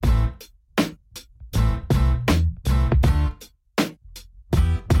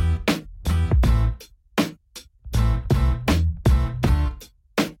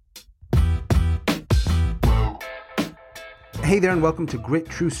Hey there, and welcome to Grit,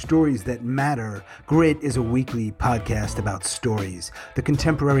 True Stories That Matter. Grit is a weekly podcast about stories, the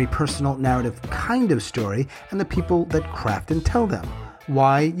contemporary personal narrative kind of story, and the people that craft and tell them.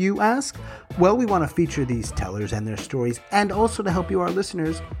 Why, you ask? Well, we want to feature these tellers and their stories, and also to help you, our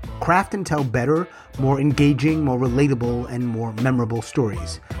listeners, craft and tell better, more engaging, more relatable, and more memorable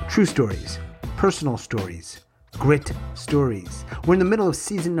stories. True stories, personal stories, Grit Stories. We're in the middle of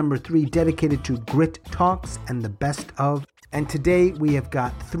season number 3, dedicated to Grit Talks and the best of. And today we have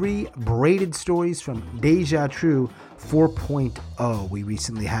got 3 braided stories from Deja True 4.0. We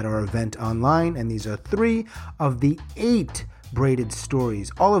recently had our event online, and these are 3 of the 8 braided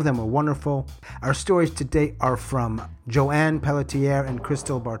stories. All of them are wonderful. Our stories today are from Joanne Pelletier and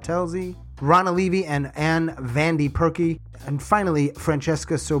Crystal Bartelzi, Rana Levy and Anne Vandy Perky, and finally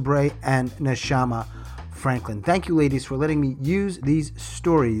Francesca Sobre and Neshama Franklin. Thank you, ladies, for letting me use these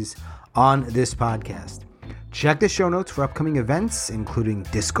stories on this podcast. Check the show notes for upcoming events, including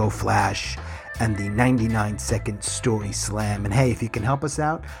Disco Flash and the 99-second Story Slam. And hey, if you can help us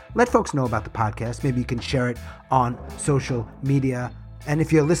out, let folks know about the podcast. Maybe you can share it on social media. And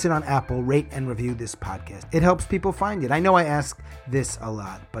if you listen on Apple, rate and review this podcast. It helps people find it. I know I ask this a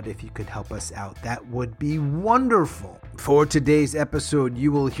lot, but if you could help us out, that would be wonderful. For today's episode,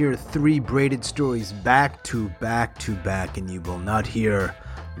 you will hear 3 braided stories back to back to back, and you will not hear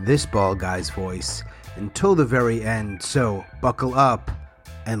this bald guy's voice until the very end. So buckle up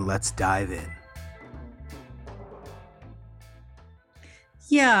and let's dive in.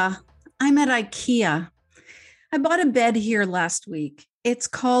 Yeah, I'm at IKEA. I bought a bed here last week. It's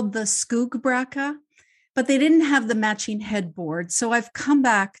called the Skugbracka, but they didn't have the matching headboard. So I've come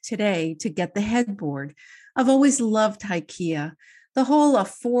back today to get the headboard. I've always loved IKEA. The whole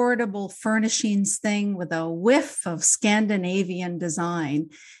affordable furnishings thing with a whiff of Scandinavian design.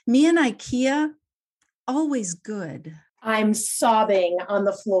 Me and IKEA, always good. I'm sobbing on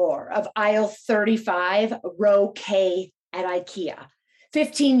the floor of aisle 35, row K at IKEA.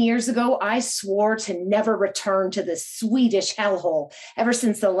 15 years ago, I swore to never return to this Swedish hellhole ever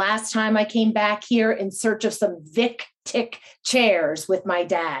since the last time I came back here in search of some Vic-Tick chairs with my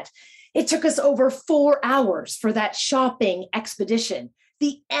dad. It took us over 4 hours for that shopping expedition.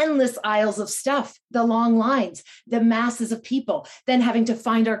 The endless aisles of stuff, the long lines, the masses of people, then having to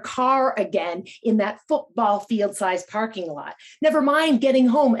find our car again in that football field-sized parking lot. Never mind getting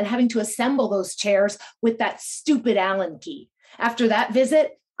home and having to assemble those chairs with that stupid Allen key. After that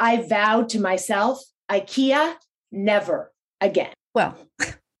visit, I vowed to myself, IKEA, never again. Well,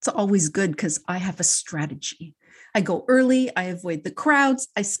 it's always good because I have a strategy. I go early, I avoid the crowds,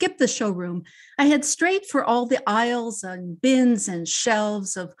 I skip the showroom, I head straight for all the aisles and bins and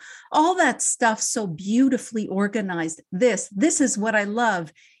shelves of all that stuff so beautifully organized. This is what I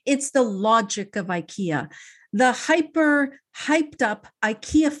love. It's the logic of IKEA, the hyped up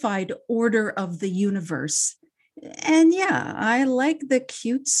IKEA-fied order of the universe. And yeah, I like the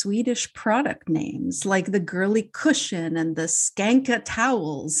cute Swedish product names like the girly cushion and the Skanka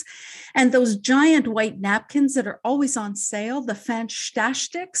towels and those giant white napkins that are always on sale, the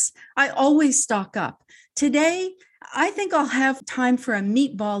Fantasticks. I always stock up. Today, I think I'll have time for a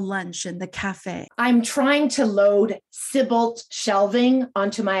meatball lunch in the cafe. I'm trying to load Sibbalt shelving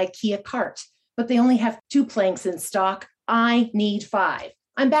onto my IKEA cart, but they only have 2 planks in stock. I need 5.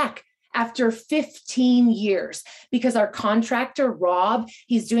 I'm back after 15 years because our contractor, Rob,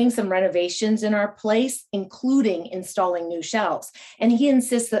 he's doing some renovations in our place, including installing new shelves. And he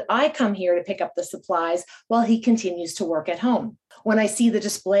insists that I come here to pick up the supplies while he continues to work at home. When I see the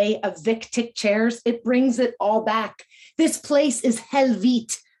display of Vic-Tick chairs, it brings it all back. This place is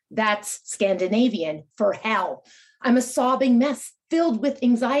Helvit. That's Scandinavian for hell. I'm a sobbing mess, filled with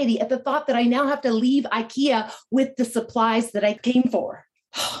anxiety at the thought that I now have to leave IKEA with the supplies that I came for.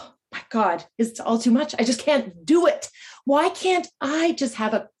 My God, it's all too much. I just can't do it. Why can't I just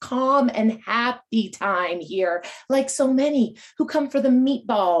have a calm and happy time here, like so many who come for the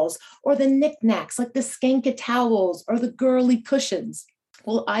meatballs or the knickknacks, like the Skanka towels or the girly cushions?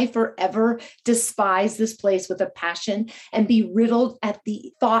 Will I forever despise this place with a passion and be riddled at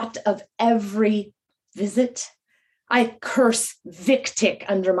the thought of every visit? I curse Vic-Tick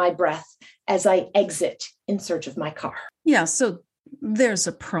under my breath as I exit in search of my car. Yeah, so there's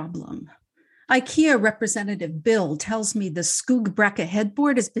a problem. IKEA representative Bill tells me the Skugbracka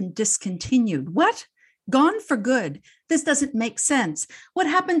headboard has been discontinued. What? Gone for good. This doesn't make sense. What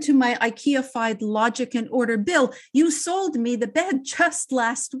happened to my IKEA-fied logic and order? Bill, you sold me the bed just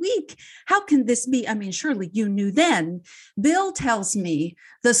last week. How can this be? I mean, surely you knew then. Bill tells me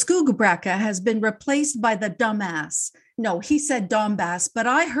the Skugbracka has been replaced by the dumbass. No, he said Dombass, but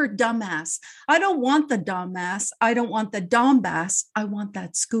I heard dumbass. I don't want the dumbass. I don't want the Dombass. I want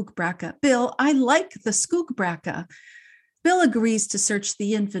that skookbraka. Bill, I like the skookbraka. Bill agrees to search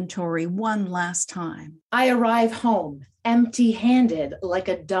the inventory one last time. I arrive home empty-handed like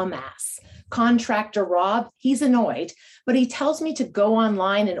a dumbass. Contractor Rob, he's annoyed, but he tells me to go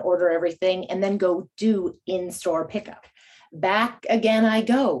online and order everything and then go do in-store pickup. Back again I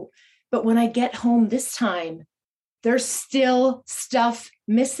go. But when I get home this time, there's still stuff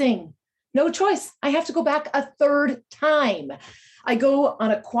missing. No choice. I have to go back a third time. I go on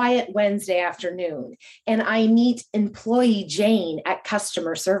a quiet Wednesday afternoon and I meet employee Jane at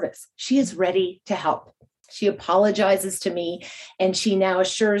customer service. She is ready to help. She apologizes to me and she now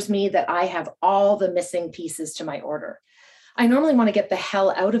assures me that I have all the missing pieces to my order. I normally want to get the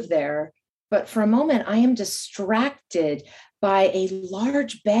hell out of there, but for a moment I am distracted by a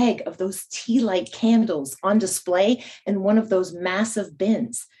large bag of those tea light candles on display in one of those massive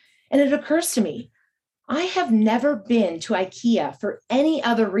bins. And it occurs to me, I have never been to IKEA for any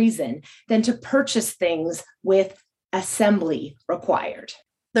other reason than to purchase things with assembly required.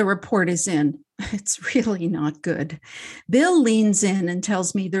 The report is in. It's really not good. Bill leans in and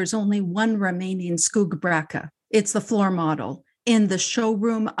tells me there's only one remaining skookbraka. It's the floor model in the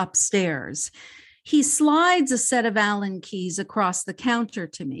showroom upstairs. He slides a set of Allen keys across the counter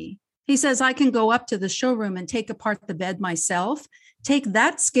to me. He says I can go up to the showroom and take apart the bed myself, take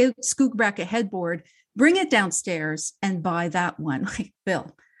that skookbraka headboard, bring it downstairs and buy that one. Like,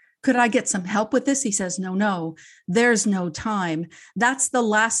 Bill, could I get some help with this? He says, no, there's no time. That's the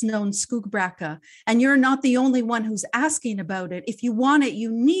last known skookbraka. And you're not the only one who's asking about it. If you want it,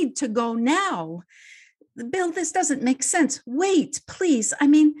 you need to go now. Bill, this doesn't make sense. Wait, please. I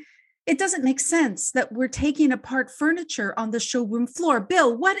mean, it doesn't make sense that we're taking apart furniture on the showroom floor.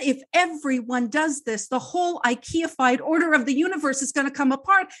 Bill, what if everyone does this? The whole IKEA-fied order of the universe is going to come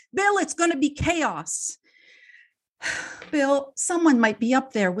apart. Bill, it's going to be chaos. Bill, someone might be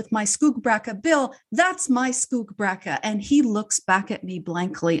up there with my skookbraka. Bill, that's my skookbraka. And he looks back at me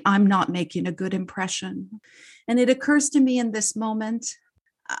blankly. I'm not making a good impression. And it occurs to me in this moment,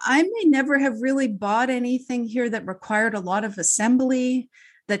 I may never have really bought anything here that required a lot of assembly,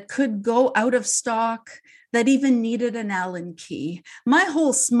 that could go out of stock, that even needed an Allen key. My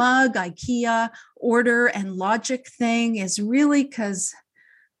whole smug IKEA order and logic thing is really because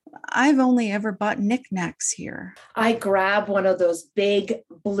I've only ever bought knickknacks here. I grab one of those big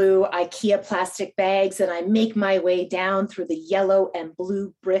blue IKEA plastic bags and I make my way down through the yellow and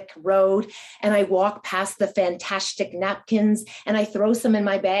blue brick road. And I walk past the fantastic napkins and I throw some in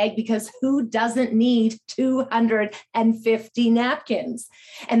my bag because who doesn't need 250 napkins?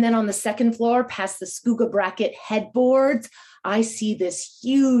 And then on the second floor, past the skookbraka headboards, I see this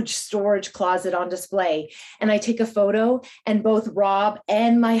huge storage closet on display and I take a photo and both Rob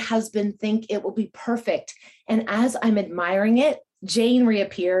and my husband think it will be perfect. And as I'm admiring it, Jane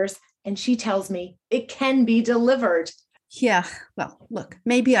reappears and she tells me it can be delivered. Yeah, well, look,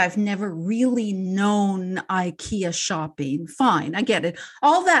 maybe I've never really known IKEA shopping. Fine, I get it.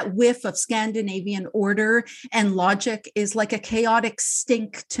 All that whiff of Scandinavian order and logic is like a chaotic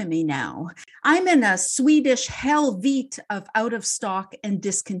stink to me now. I'm in a Swedish Helvete of out of stock and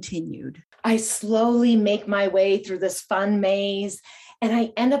discontinued. I slowly make my way through this fun maze and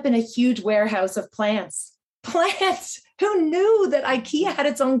I end up in a huge warehouse of plants. Plants! Who knew that IKEA had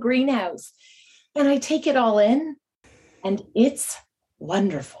its own greenhouse? And I take it all in. And it's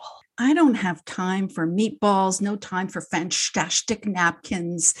wonderful. I don't have time for meatballs, no time for fantastic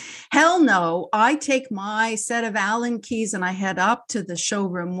napkins. Hell no. I take my set of Allen keys and I head up to the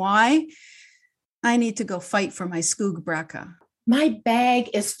showroom. Why? I need to go fight for my skookbraka. My bag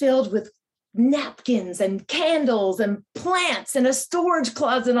is filled with napkins and candles and plants and a storage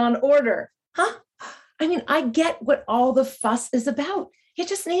closet on order. Huh? I mean, I get what all the fuss is about. You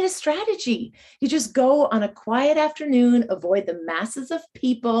just need a strategy. You just go on a quiet afternoon, avoid the masses of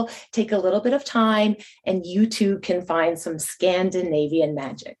people, take a little bit of time, and you too can find some Scandinavian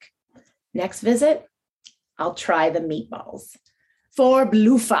magic. Next visit, I'll try the meatballs. For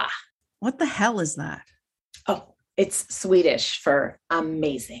bluffa. What the hell is that? Oh, it's Swedish for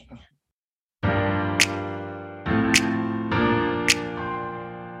amazing.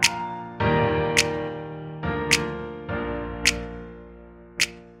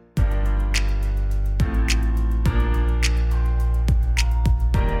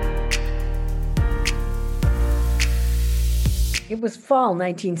 It was fall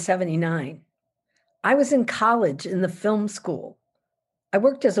 1979. I was in college in the film school. I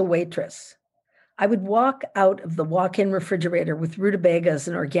worked as a waitress. I would walk out of the walk-in refrigerator with rutabagas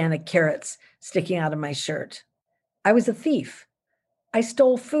and organic carrots sticking out of my shirt. I was a thief. I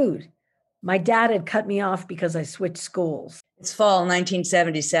stole food. My dad had cut me off because I switched schools. It's fall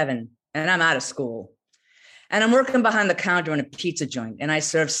 1977, and I'm out of school. And I'm working behind the counter in a pizza joint, and I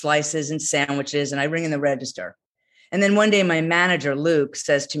serve slices and sandwiches, and I ring in the register. And then one day, my manager, Luke,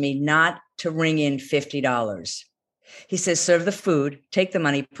 says to me not to ring in $50. He says, serve the food, take the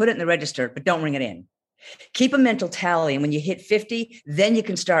money, put it in the register, but don't ring it in. Keep a mental tally, and when you hit 50, then you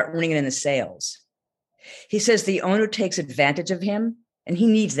can start ringing in the sales. He says the owner takes advantage of him, and he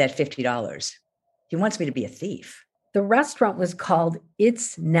needs that $50. He wants me to be a thief. The restaurant was called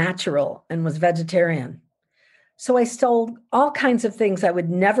It's Natural and was vegetarian. So I stole all kinds of things I would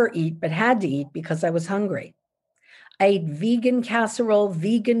never eat, but had to eat because I was hungry. I ate vegan casserole,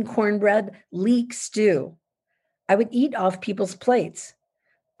 vegan cornbread, leek stew. I would eat off people's plates.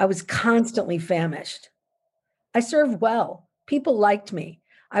 I was constantly famished. I served well. People liked me.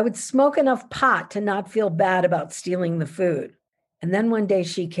 I would smoke enough pot to not feel bad about stealing the food. And then one day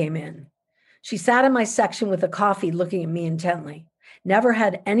she came in. She sat in my section with a coffee looking at me intently. Never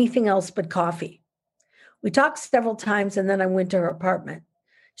had anything else but coffee. We talked several times and then I went to her apartment.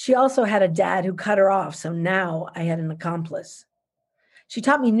 She also had a dad who cut her off, so now I had an accomplice. She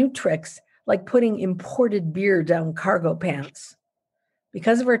taught me new tricks, like putting imported beer down cargo pants.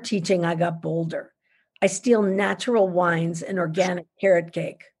 Because of her teaching, I got bolder. I steal natural wines and organic carrot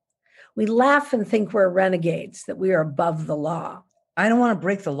cake. We laugh and think we're renegades, that we are above the law. I don't want to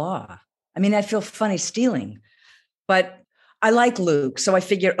break the law. I mean, I feel funny stealing, but I like Luke. So I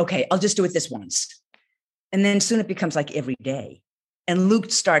figure, okay, I'll just do it this once. And then soon it becomes like every day. And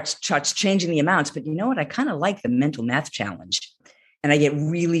Luke starts changing the amounts. But you know what? I kind of like the mental math challenge. And I get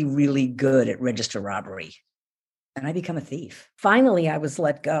really, really good at register robbery. And I become a thief. Finally, I was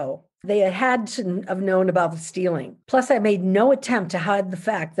let go. They had to have known about the stealing. Plus, I made no attempt to hide the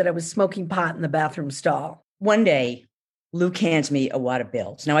fact that I was smoking pot in the bathroom stall. One day, Luke hands me a wad of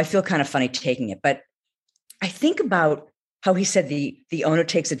bills. Now, I feel kind of funny taking it, but I think about how he said the owner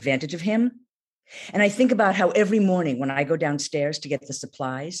takes advantage of him. And I think about how every morning when I go downstairs to get the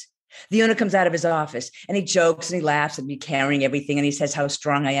supplies, the owner comes out of his office and he jokes and he laughs at me carrying everything. And he says how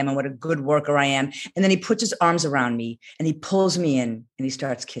strong I am and what a good worker I am. And then he puts his arms around me and he pulls me in and he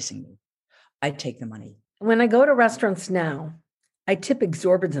starts kissing me. I take the money. When I go to restaurants now, I tip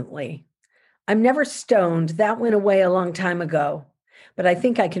exorbitantly. I'm never stoned. That went away a long time ago. But I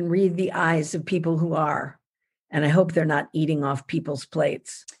think I can read the eyes of people who are. And I hope they're not eating off people's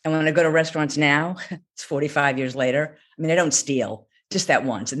plates. And when I go to restaurants now, it's 45 years later. I mean, I don't steal, just that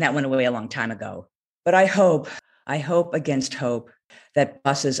once. And that went away a long time ago. But I hope against hope that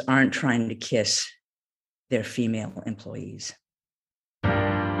bosses aren't trying to kiss their female employees.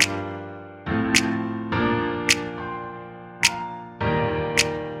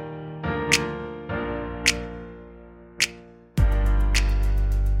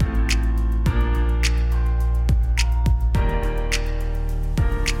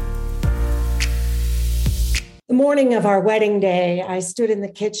 The morning of our wedding day, I stood in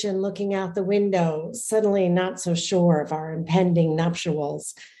the kitchen looking out the window, suddenly not so sure of our impending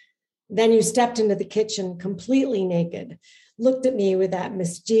nuptials. Then you stepped into the kitchen completely naked, looked at me with that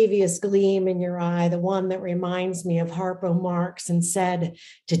mischievous gleam in your eye, the one that reminds me of Harpo Marx, and said,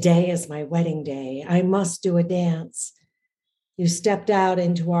 "Today is my wedding day. I must do a dance." You stepped out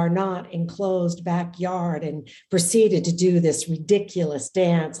into our not enclosed backyard and proceeded to do this ridiculous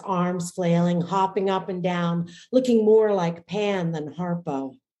dance, arms flailing, hopping up and down, looking more like Pan than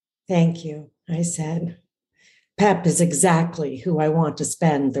Harpo. "Thank you," I said. "Pep is exactly who I want to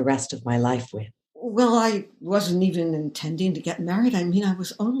spend the rest of my life with." Well, I wasn't even intending to get married. I mean, I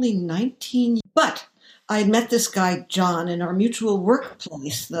was only 19, but I met this guy, John, in our mutual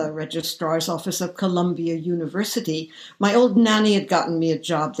workplace, the registrar's office of Columbia University. My old nanny had gotten me a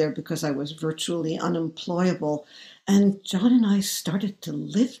job there because I was virtually unemployable. And John and I started to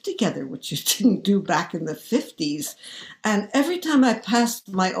live together, which you didn't do back in the 50s. And every time I passed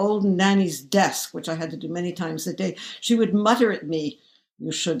my old nanny's desk, which I had to do many times a day, she would mutter at me,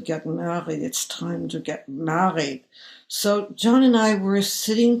 "You should get married. It's time to get married." So John and I were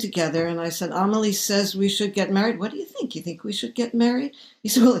sitting together, and I said, "Amelie says we should get married. What do you think? You think we should get married?" He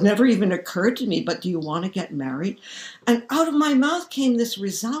said, "Well, it never even occurred to me, but do you want to get married?" And out of my mouth came this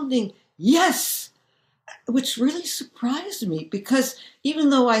resounding yes, which really surprised me because even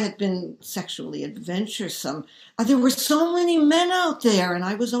though I had been sexually adventuresome, there were so many men out there, and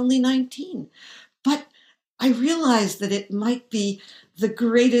I was only 19. But I realized that it might be the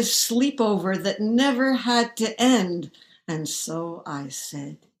greatest sleepover that never had to end. And so I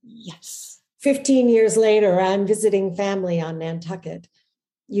said yes. 15 years later, I'm visiting family on Nantucket.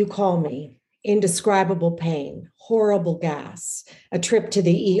 You call me. indescribable pain, horrible gas, a trip to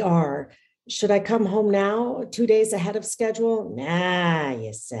the ER. Should I come home now, 2 days ahead of schedule? Nah,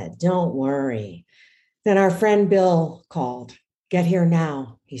 you said, don't worry. Then our friend Bill called. Get here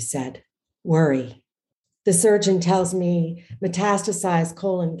now, he said. Worry. The surgeon tells me metastasized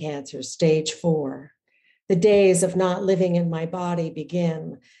colon cancer, stage 4. The days of not living in my body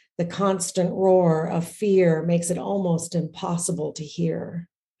begin. The constant roar of fear makes it almost impossible to hear.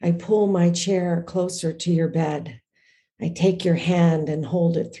 I pull my chair closer to your bed. I take your hand and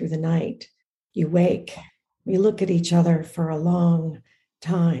hold it through the night. You wake. We look at each other for a long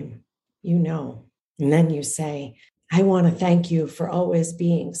time, you know. And then you say, I want to thank you for always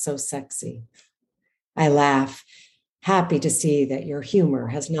being so sexy. I laugh, happy to see that your humor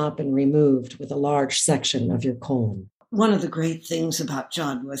has not been removed with a large section of your colon. One of the great things about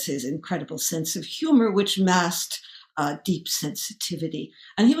John was his incredible sense of humor, which masked deep sensitivity.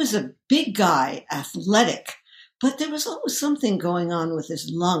 And he was a big guy, athletic, but there was always something going on with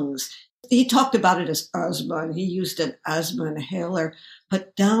his lungs. He talked about it as asthma, and he used an asthma inhaler.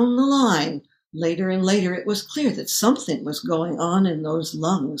 But down the line, later and later, it was clear that something was going on in those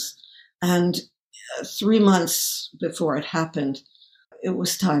lungs. And 3 months before it happened, it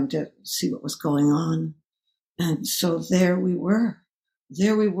was time to see what was going on. And so there we were.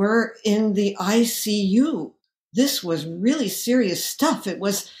 There we were in the ICU. This was really serious stuff. It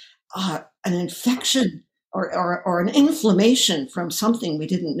was an infection or an inflammation from something we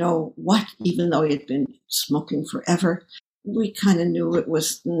didn't know what, even though he had been smoking forever. We kind of knew it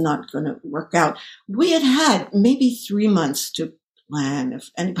was not going to work out. We had maybe 3 months to plan, if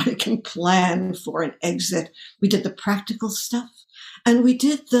anybody can plan for an exit. We did the practical stuff, and we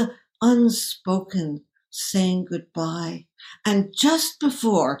did the unspoken saying goodbye. And just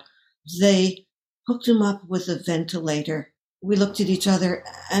before they hooked him up with a ventilator, we looked at each other,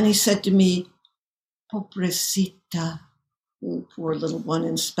 and he said to me, Pobrecita, poor little one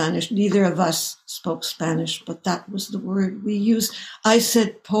in Spanish. Neither of us spoke Spanish, but that was the word we used. I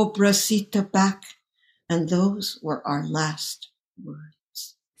said Pobrecita back, and those were our last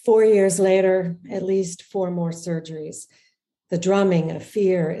words. 4 years later, at least 4 more surgeries. The drumming of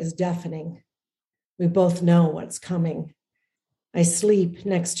fear is deafening. We both know what's coming. I sleep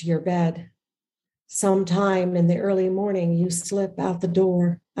next to your bed. Sometime in the early morning, you slip out the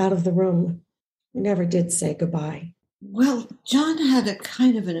door, out of the room. We never did say goodbye. Well, John had a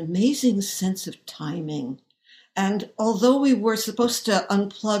kind of an amazing sense of timing. And although we were supposed to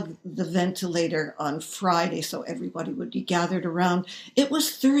unplug the ventilator on Friday so everybody would be gathered around, it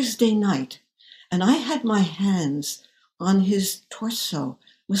was Thursday night. And I had my hands on his torso.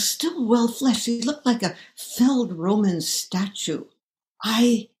 It was still well-fleshed. He looked like a felled Roman statue.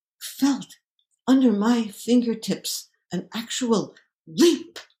 I felt under my fingertips an actual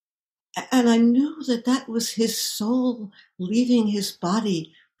leap. And I knew that that was his soul leaving his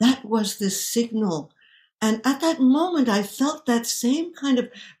body. That was the signal. And at that moment, I felt that same kind of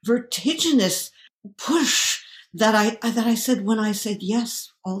vertiginous push that I said when I said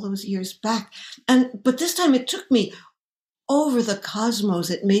yes all those years back. But this time it took me over the cosmos.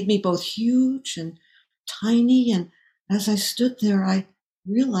 It made me both huge and tiny. And as I stood there, I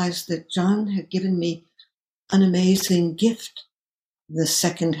realized that John had given me an amazing gift. The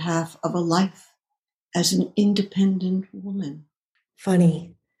second half of a life as an independent woman.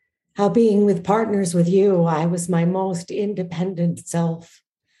 Funny how being with partners with you, I was my most independent self.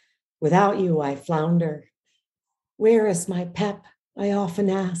 Without you, I flounder. Where is my pep? I often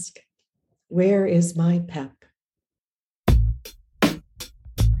ask. Where is my pep?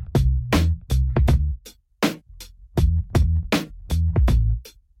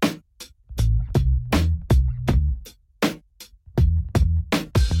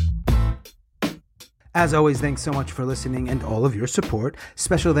 As always, thanks so much for listening and all of your support.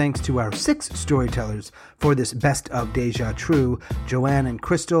 Special thanks to our 6 storytellers for this Best of Deja True: Joanne and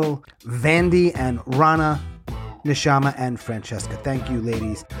Crystal, Vandy and Rana, Nishama and Francesca. Thank you,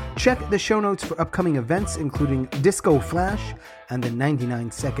 ladies. Check the show notes for upcoming events, including Disco Flash and the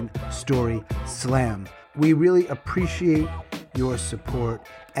 99-second Story Slam. We really appreciate your support.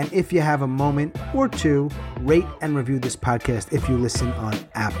 And if you have a moment or two, rate and review this podcast if you listen on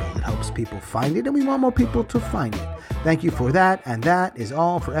Apple. It helps people find it, and we want more people to find it. Thank you for that. And that is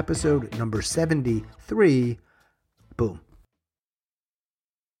all for episode number 73. Boom.